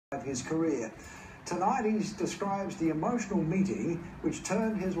his career. Tonight he describes the emotional meeting which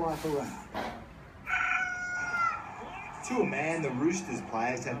turned his life around. To a man, the Roosters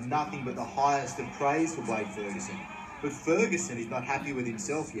players have nothing but the highest of praise for Blake Ferguson. But Ferguson is not happy with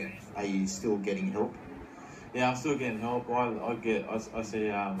himself yet. Are you still getting help? Yeah, I'm still getting help. I see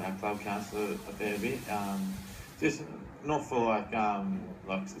our club counsellor a fair bit. Just not for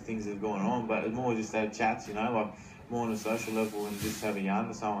like things that are going on, but it's more just have chats, like more on a social level and just have a yarn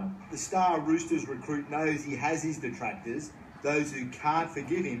with someone. The star Roosters recruit knows he has his detractors, those who can't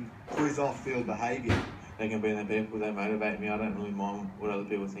forgive him for his off-field behaviour. They can be the people that motivate me. I don't really mind what other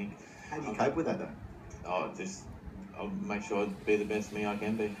people think. How do you cope with that though? I'll make sure I be the best me I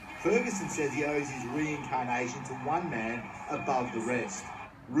can be. Ferguson says he owes his reincarnation to one man above the rest.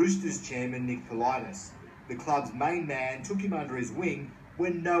 Roosters chairman Nick Politis. The club's main man took him under his wing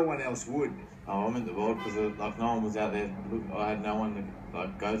when no one else would. Oh, I'm in the world because no one was out there. Look, I had no one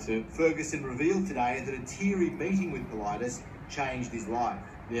to go to. Ferguson revealed today that a teary meeting with Politis changed his life.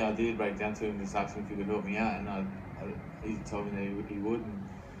 Yeah, I did break down to him, just asked him if he could help me out, and he told me that he would. And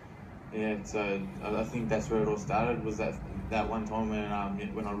yeah, so I think that's where it all started. Was that one time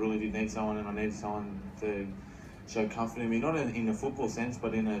when I really did need someone, and I needed someone to show comfort in me, not in a football sense,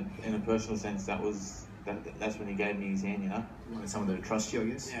 but in a personal sense. That's when he gave me his hand, You wanted someone to trust you, I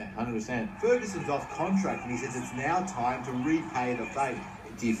guess? Yeah, 100%. Ferguson's off contract and he says it's now time to repay the favour.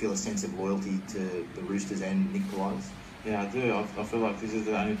 Do you feel a sense of loyalty to the Roosters and Nick Politis? Yeah, I do. I feel like this is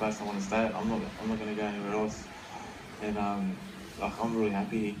the only place I want to stay at. I'm not going to go anywhere else. And I'm really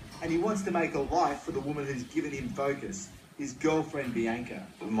happy. And he wants to make a life for the woman who's given him focus, his girlfriend Bianca.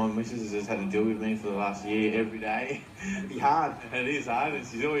 My missus has just had to deal with me for the last year every day. It'd be hard. It is hard, and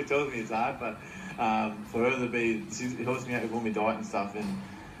she's always tells me it's hard, but for her to be, she helps me out with all my diet and stuff, and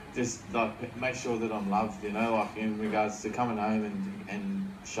just make sure that I'm loved, in regards to coming home and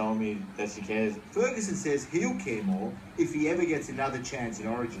showing me that she cares. Ferguson says he'll care more if he ever gets another chance in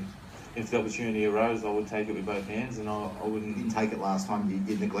Origin. If the opportunity arose, I would take it with both hands, and I wouldn't. You didn't take it last time.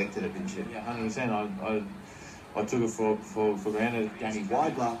 You neglected it, didn't you? Yeah, 100%. I took it for granted. Danny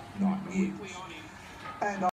Weidler, not you. And